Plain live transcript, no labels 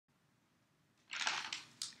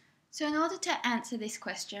So in order to answer this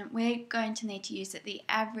question, we're going to need to use that the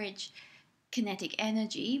average kinetic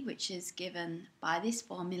energy, which is given by this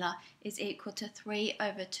formula, is equal to 3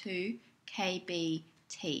 over 2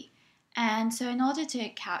 kBT. And so in order to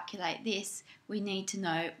calculate this, we need to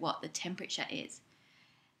know what the temperature is.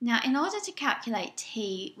 Now, in order to calculate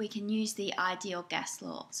T, we can use the ideal gas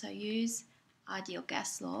law. So use ideal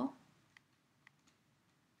gas law.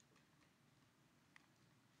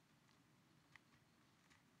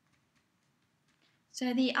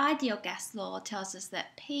 So the ideal gas law tells us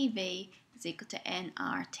that PV is equal to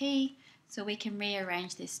nRT, so we can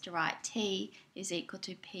rearrange this to write T is equal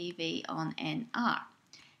to PV on nR.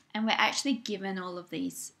 And we're actually given all of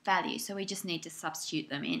these values, so we just need to substitute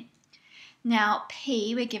them in. Now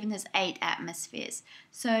P, we're given as 8 atmospheres.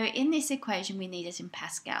 So in this equation we need it in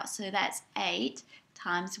Pascal, so that's 8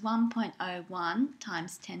 times 1.01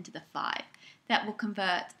 times 10 to the 5. That will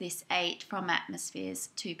convert this 8 from atmospheres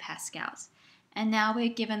to pascals. And now we're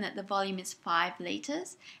given that the volume is 5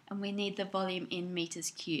 litres and we need the volume in metres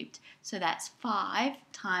cubed. So that's 5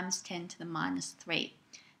 times 10 to the minus 3.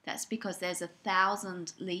 That's because there's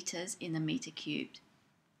 1,000 litres in a metre cubed.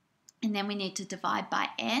 And then we need to divide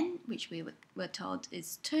by N, which we were told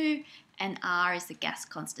is 2, and R is the gas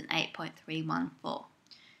constant, 8.314.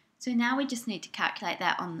 So now we just need to calculate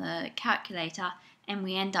that on the calculator and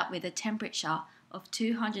we end up with a temperature of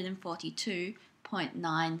 242.96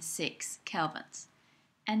 kelvins.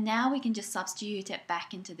 And now we can just substitute it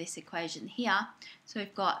back into this equation here. So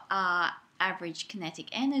we've got our average kinetic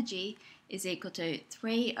energy is equal to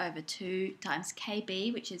 3 over 2 times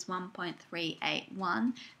kB, which is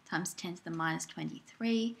 1.381 times 10 to the minus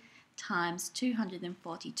 23 times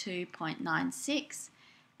 242.96,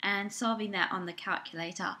 and solving that on the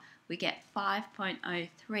calculator we get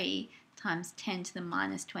 5.03 times 10 to the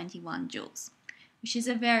minus 21 joules, which is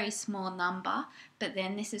a very small number, but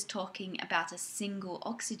then this is talking about a single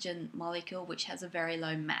oxygen molecule which has a very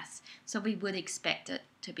low mass, so we would expect it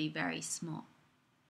to be very small.